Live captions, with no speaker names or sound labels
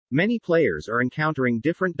Many players are encountering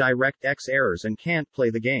different DirectX errors and can't play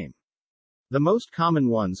the game. The most common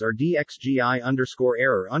ones are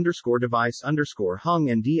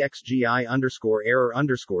DXGI_error_device_hung and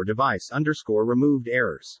DXGI_error_device_removed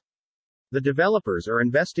errors. The developers are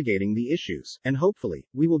investigating the issues, and hopefully,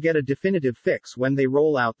 we will get a definitive fix when they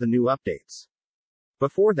roll out the new updates.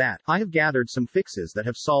 Before that, I have gathered some fixes that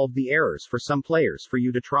have solved the errors for some players for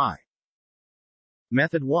you to try.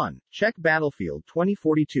 Method 1. Check Battlefield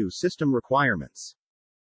 2042 system requirements.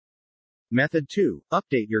 Method 2.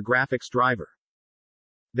 Update your graphics driver.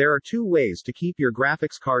 There are two ways to keep your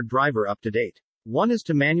graphics card driver up to date. One is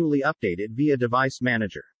to manually update it via Device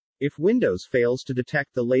Manager. If Windows fails to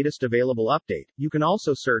detect the latest available update, you can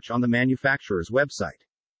also search on the manufacturer's website.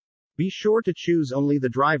 Be sure to choose only the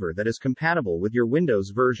driver that is compatible with your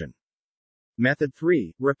Windows version. Method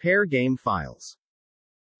 3. Repair game files.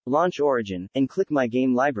 Launch Origin, and click My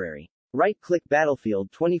Game Library. Right-click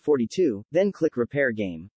Battlefield 2042, then click Repair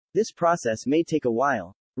Game. This process may take a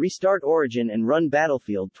while. Restart Origin and run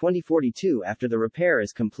Battlefield 2042 after the repair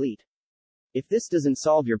is complete. If this doesn't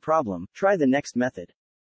solve your problem, try the next method.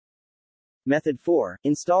 Method 4.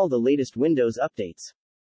 Install the latest Windows updates.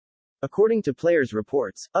 According to players'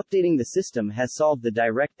 reports, updating the system has solved the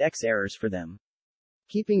DirectX errors for them.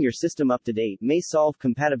 Keeping your system up to date may solve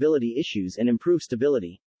compatibility issues and improve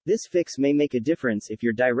stability. This fix may make a difference if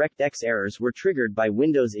your DirectX errors were triggered by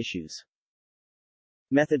Windows issues.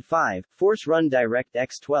 Method 5. Force Run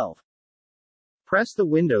DirectX12. Press the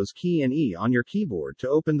Windows key and E on your keyboard to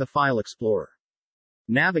open the File Explorer.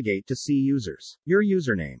 Navigate to See Users. Your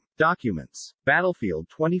username. Documents. Battlefield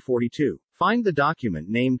 2042. Find the document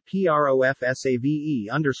named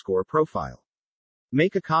PROFSAVE_profile.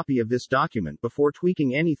 Make a copy of this document before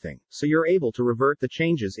tweaking anything, so you're able to revert the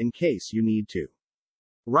changes in case you need to.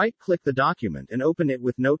 Right-click the document and open it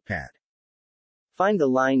with Notepad. Find the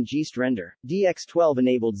line GStrender, DX12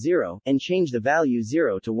 enabled 0, and change the value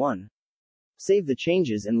 0 to 1. Save the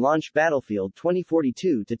changes and launch Battlefield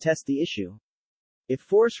 2042 to test the issue. If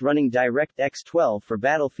force running DirectX 12 for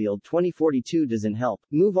Battlefield 2042 doesn't help,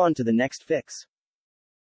 move on to the next fix.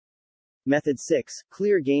 Method 6.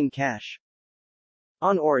 Clear game cache.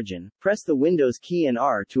 On Origin, press the Windows key and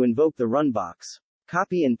R to invoke the run box.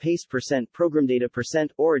 Copy and paste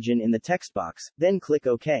 %programdata%origin in the text box, then click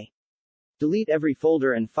OK. Delete every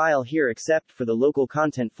folder and file here except for the local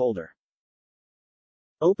content folder.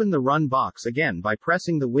 Open the run box again by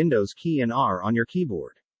pressing the Windows key and R on your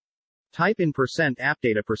keyboard. Type in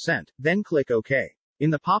 %appdata%, then click OK. In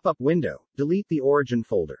the pop-up window, delete the Origin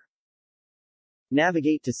folder.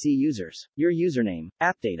 Navigate to See Users, your username,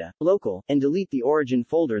 appdata, local, and delete the Origin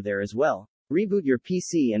folder there as well. Reboot your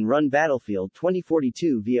PC and run Battlefield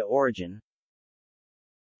 2042 via Origin.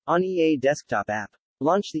 On EA Desktop app.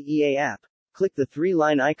 Launch the EA app. Click the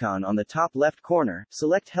three-line icon on the top left corner,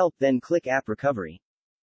 select Help, then click App Recovery.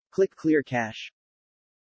 Click Clear Cache.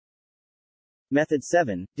 Method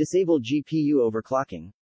 7. Disable GPU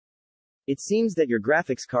Overclocking. It seems that your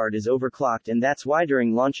graphics card is overclocked, and that's why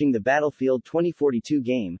during launching the Battlefield 2042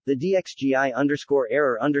 game, the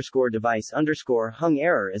DXGI_error_device_hung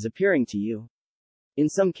error is appearing to you. In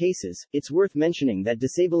some cases, it's worth mentioning that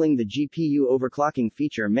disabling the GPU overclocking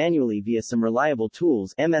feature manually via some reliable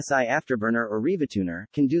tools, MSI Afterburner or RivaTuner,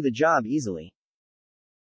 can do the job easily.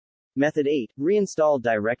 Method 8. Reinstall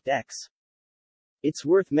DirectX. It's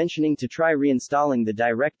worth mentioning to try reinstalling the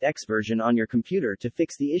DirectX version on your computer to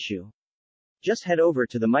fix the issue. Just head over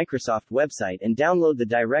to the Microsoft website and download the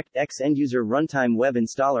DirectX end-user runtime web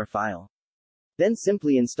installer file. Then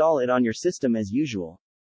simply install it on your system as usual.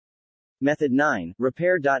 Method 9.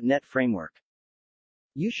 Repair.NET Framework.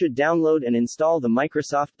 You should download and install the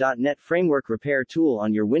Microsoft.NET Framework Repair tool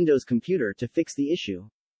on your Windows computer to fix the issue.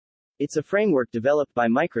 It's a framework developed by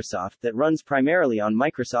Microsoft that runs primarily on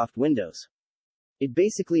Microsoft Windows. It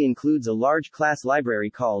basically includes a large class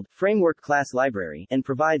library called Framework Class Library and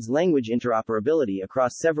provides language interoperability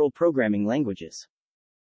across several programming languages.